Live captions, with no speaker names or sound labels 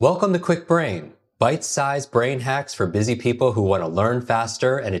Welcome to Kwik Brain, bite-sized brain hacks for busy people who want to learn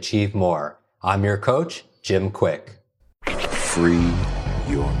faster and achieve more. I'm your coach, Jim Kwik. Free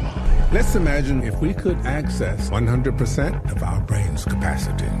your mind. Let's imagine if we could access 100% of our brain's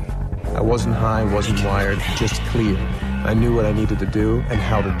capacity. I wasn't high, wasn't wired, just clear. I knew what I needed to do and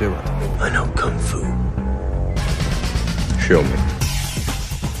how to do it. I know Kung Fu. Show me.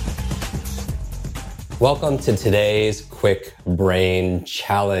 Welcome to today's Kwik Brain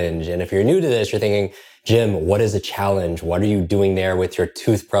Challenge. And if you're new to this, you're thinking, Jim, what is a challenge? What are you doing there with your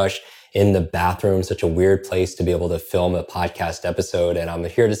toothbrush in the bathroom? Such a weird place to be able to film a podcast episode. And I'm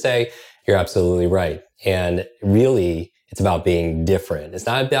here to say, you're absolutely right. And really, it's about being different. It's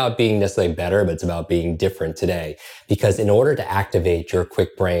not about being necessarily better, but it's about being different today. Because in order to activate your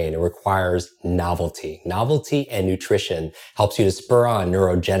Kwik Brain, it requires novelty. Novelty and nutrition helps you to spur on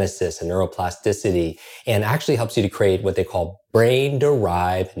neurogenesis and neuroplasticity, and actually helps you to create what they call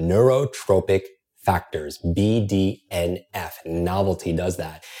brain-derived neurotropic factors, BDNF. Novelty does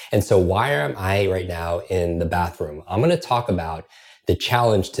that. And so why am I right now in the bathroom? I'm going to talk about the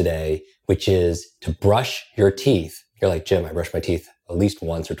challenge today, which is to brush your teeth. You're like, Jim, I brush my teeth at least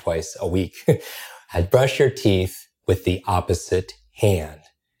once or twice a week. I brush your teeth with the opposite hand.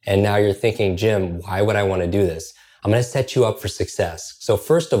 And now you're thinking, Jim, why would I want to do this? I'm going to set you up for success. So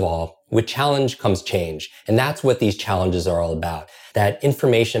first of all, with challenge comes change. And that's what these challenges are all about. That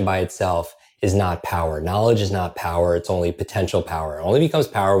information by itself is not power. Knowledge is not power. It's only potential power. It only becomes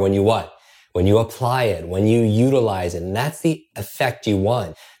power when you what? When you apply it, when you utilize it. And that's the effect you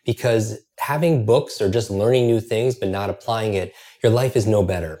want. Because having books or just learning new things but not applying it, your life is no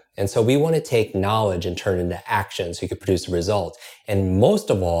better. And so we want to take knowledge and turn it into action so you can produce a result. And most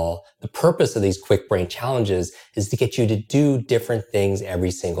of all, the purpose of these Kwik Brain challenges is to get you to do different things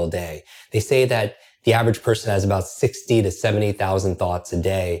every single day. They say that the average person has about 60 to 70,000 thoughts a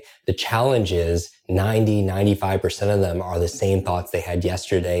day. The challenge is 95% of them are the same thoughts they had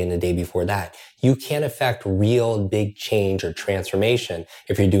yesterday and the day before that. You can't affect real big change or transformation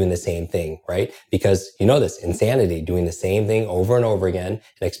if you're doing the same thing, right? Because you know this, insanity, doing the same thing over and over again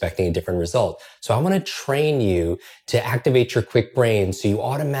and expecting a different result. So I want to train you to activate your Kwik Brain so you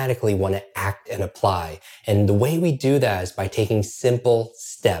automatically want to act and apply. And the way we do that is by taking simple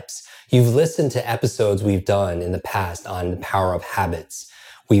steps. You've listened to episodes we've done in the past on the power of habits.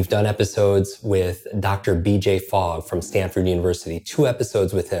 We've done episodes with Dr. BJ Fogg from Stanford University, 2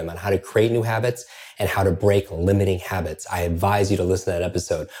 episodes with him on how to create new habits and how to break limiting habits. I advise you to listen to that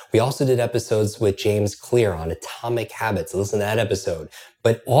episode. We also did episodes with James Clear on atomic habits. Listen to that episode.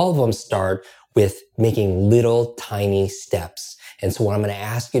 But all of them start with making little tiny steps. And so what I'm going to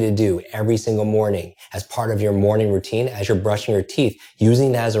ask you to do every single morning as part of your morning routine, as you're brushing your teeth,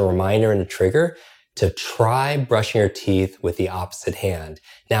 using that as a reminder and a trigger to try brushing your teeth with the opposite hand.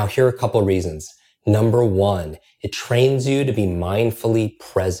 Now, here are a couple of reasons. Number 1, it trains you to be mindfully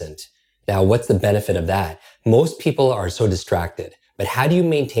present. Now, what's the benefit of that? Most people are so distracted, but how do you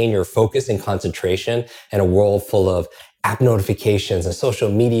maintain your focus and concentration in a world full of app notifications and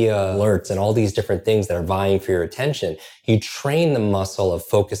social media alerts and all these different things that are vying for your attention? You train the muscle of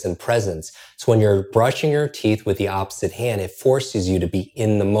focus and presence. So when you're brushing your teeth with the opposite hand, it forces you to be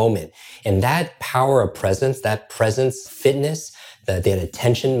in the moment. And that power of presence, that presence fitness, that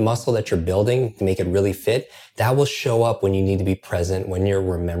attention muscle that you're building to make it really fit, that will show up when you need to be present, when you're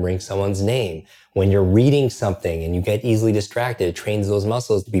remembering someone's name. When you're reading something and you get easily distracted, it trains those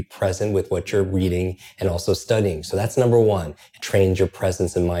muscles to be present with what you're reading and also studying. So that's number 1. It trains your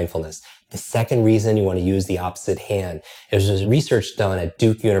presence and mindfulness. The second reason you want to use the opposite hand is there's research done at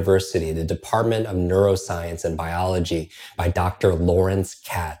Duke University, the Department of Neuroscience and Biology by Dr. Lawrence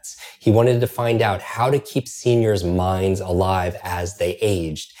Katz. He wanted to find out how to keep seniors' minds alive as they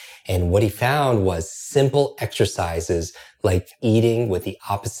aged. And what he found was simple exercises like eating with the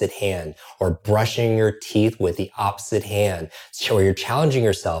opposite hand or brushing your teeth with the opposite hand. So you're challenging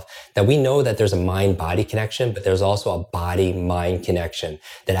yourself that we know that there's a mind-body connection, but there's also a body-mind connection.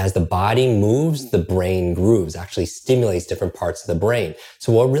 That as the body moves, the brain grooves, actually stimulates different parts of the brain.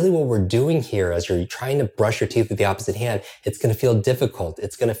 So what we're doing here as you're trying to brush your teeth with the opposite hand, it's going to feel difficult.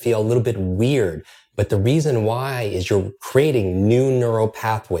 It's going to feel a little bit weird. But the reason why is you're creating new neural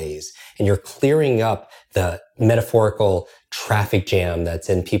pathways and you're clearing up the metaphorical traffic jam that's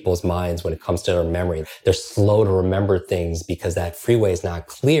in people's minds when it comes to their memory. They're slow to remember things because that freeway is not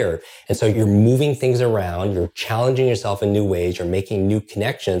clear. And so you're moving things around, you're challenging yourself in new ways, you're making new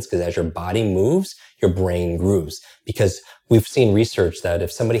connections because as your body moves, your brain grooves. Because we've seen research that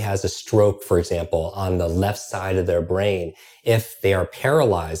if somebody has a stroke, for example, on the left side of their brain, if they are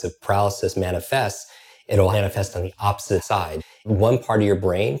paralyzed, if paralysis manifests, it'll manifest on the opposite side. One part of your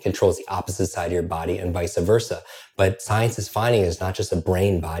brain controls the opposite side of your body and vice versa. But science is finding it's not just a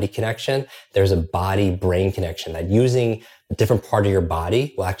brain-body connection. There's a body-brain connection that using a different part of your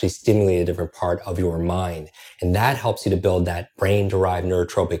body will actually stimulate a different part of your mind. And that helps you to build that brain-derived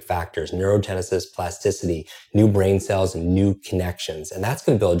neurotropic factors, neurogenesis, plasticity, new brain cells, and new connections. And that's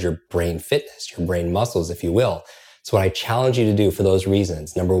going to build your brain fitness, your brain muscles, if you will. So what I challenge you to do for those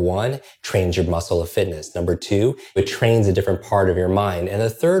reasons, number one, trains your muscle of fitness. Number two, it trains a different part of your mind. And the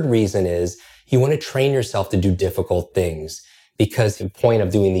third reason is you want to train yourself to do difficult things. Because the point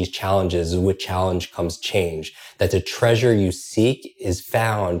of doing these challenges is with challenge comes change. That the treasure you seek is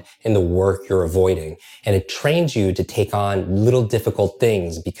found in the work you're avoiding. And it trains you to take on little difficult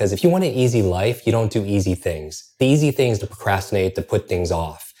things. Because if you want an easy life, you don't do easy things. The easy thing is to procrastinate, to put things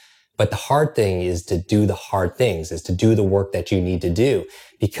off. But the hard thing is to do the hard things, is to do the work that you need to do.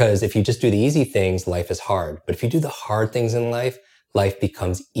 Because if you just do the easy things, life is hard. But if you do the hard things in life, life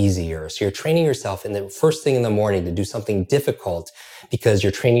becomes easier. So you're training yourself in the first thing in the morning to do something difficult because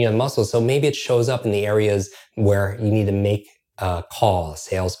you're training your muscles. So maybe it shows up in the areas where you need to make a call, a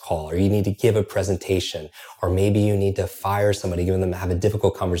sales call, or you need to give a presentation, or maybe you need to fire somebody, have a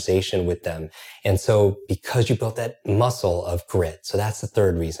difficult conversation with them. And so because you built that muscle of grit. So that's the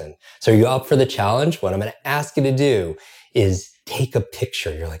third reason. So are you up for the challenge? What I'm going to ask you to do is take a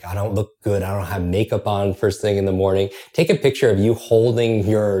picture. You're like, I don't look good. I don't have makeup on first thing in the morning. Take a picture of you holding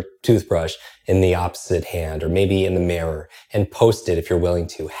your toothbrush in the opposite hand or maybe in the mirror and post it if you're willing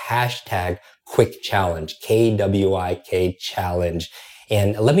to. Hashtag Kwik Challenge, KWIK challenge.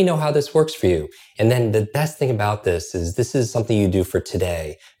 And let me know how this works for you. And then the best thing about this is something you do for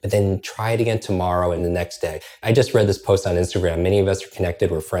today, but then try it again tomorrow and the next day. I just read this post on Instagram. Many of us are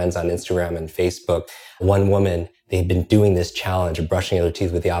connected. We're friends on Instagram and Facebook. One woman, they've been doing this challenge of brushing their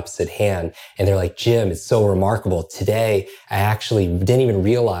teeth with the opposite hand. And they're like, Jim, it's so remarkable. Today, I actually didn't even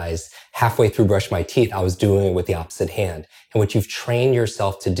realize halfway through brushing my teeth, I was doing it with the opposite hand. And what you've trained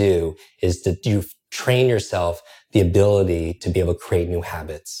yourself to do is you've trained yourself the ability to be able to create new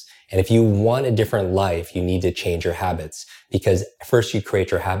habits. And if you want a different life, you need to change your habits because first you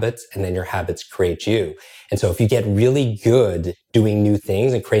create your habits and then your habits create you. And so if you get really good doing new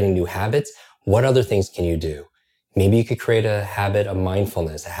things and creating new habits, what other things can you do? Maybe you could create a habit of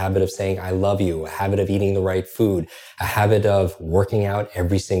mindfulness, a habit of saying, I love you, a habit of eating the right food, a habit of working out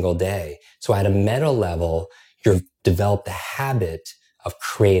every single day. So at a meta level, you've developed the habit of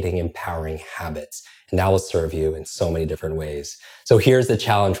creating empowering habits. And that will serve you in so many different ways. So here's the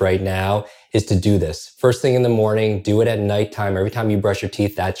challenge right now is to do this. First thing in the morning, do it at nighttime. Every time you brush your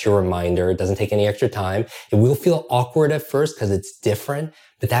teeth, that's your reminder. It doesn't take any extra time. It will feel awkward at first because it's different,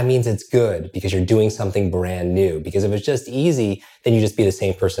 but that means it's good because you're doing something brand new. Because if it's just easy, then you just be the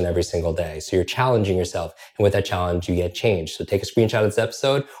same person every single day. So you're challenging yourself. And with that challenge, you get change. So take a screenshot of this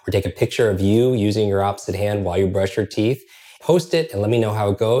episode or take a picture of you using your opposite hand while you brush your teeth. Post it and let me know how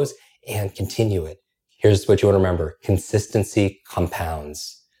it goes and continue it. Here's what you want to remember. Consistency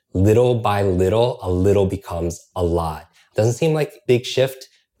compounds. Little by little, a little becomes a lot. Doesn't seem like a big shift,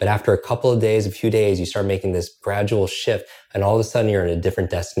 but after a couple of days, a few days, you start making this gradual shift and all of a sudden you're in a different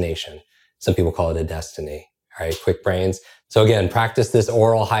destination. Some people call it a destiny. All right, Kwik brains. So again, practice this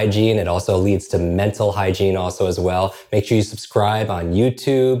oral hygiene. It also leads to mental hygiene also as well. Make sure you subscribe on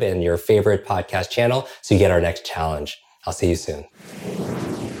YouTube and your favorite podcast channel so you get our next challenge. I'll see you soon.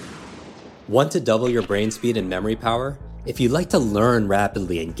 Want to double your brain speed and memory power? If you'd like to learn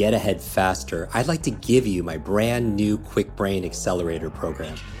rapidly and get ahead faster, I'd like to give you my brand new Kwik Brain Accelerator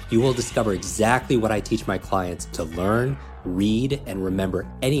program. You will discover exactly what I teach my clients to learn, read, and remember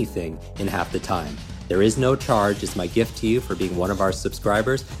anything in half the time. There is no charge. It's my gift to you for being one of our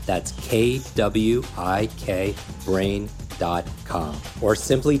subscribers. That's KWIKbrain.com. Or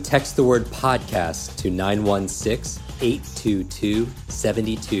simply text the word podcast to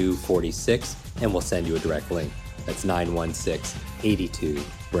 916-822-7246 and we'll send you a direct link. That's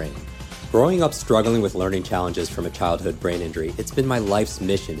 916-82-BRAIN. Growing up struggling with learning challenges from a childhood brain injury, it's been my life's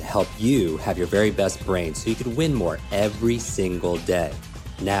mission to help you have your very best brain so you can win more every single day.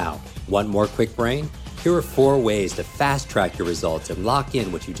 Now, want more Kwik Brain? Here are 4 ways to fast track your results and lock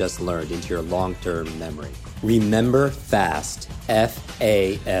in what you just learned into your long-term memory. Remember FAST,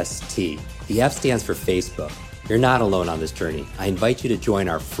 F-A-S-T. The F stands for Facebook. You're not alone on this journey. I invite you to join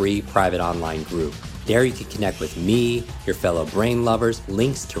our free private online group. There you can connect with me, your fellow brain lovers,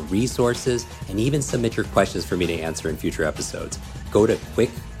 links to resources, and even submit your questions for me to answer in future episodes. Go to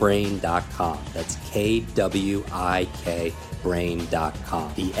kwikbrain.com. That's KWIK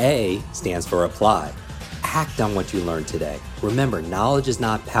brain.com. The A stands for apply. Act on what you learned today. Remember, knowledge is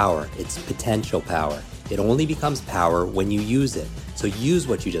not power, it's potential power. It only becomes power when you use it. So use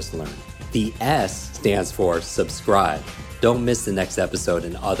what you just learned. The S stands for subscribe. Don't miss the next episode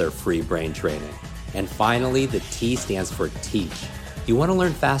and other free brain training. And finally, the T stands for teach. You want to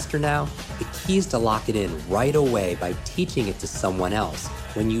learn faster now? The key is to lock it in right away by teaching it to someone else.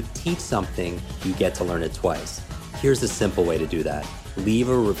 When you teach something, you get to learn it twice. Here's a simple way to do that. Leave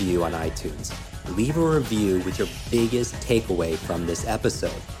a review on iTunes. Leave a review with your biggest takeaway from this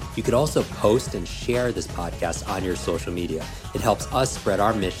episode. You could also post and share this podcast on your social media. It helps us spread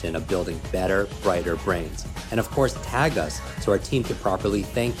our mission of building better, brighter brains. And of course, tag us so our team can properly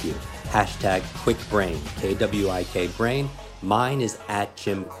thank you. #QuickBrain, Kwik Brain. Mine is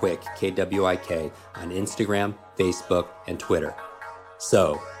 @JimQuik, Kwik, on Instagram, Facebook, and Twitter.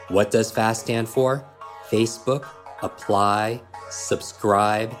 So, what does FAST stand for? Facebook, apply,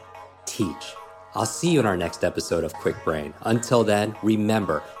 subscribe, teach. I'll see you in our next episode of Kwik Brain. Until then,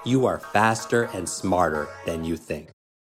 remember, you are faster and smarter than you think.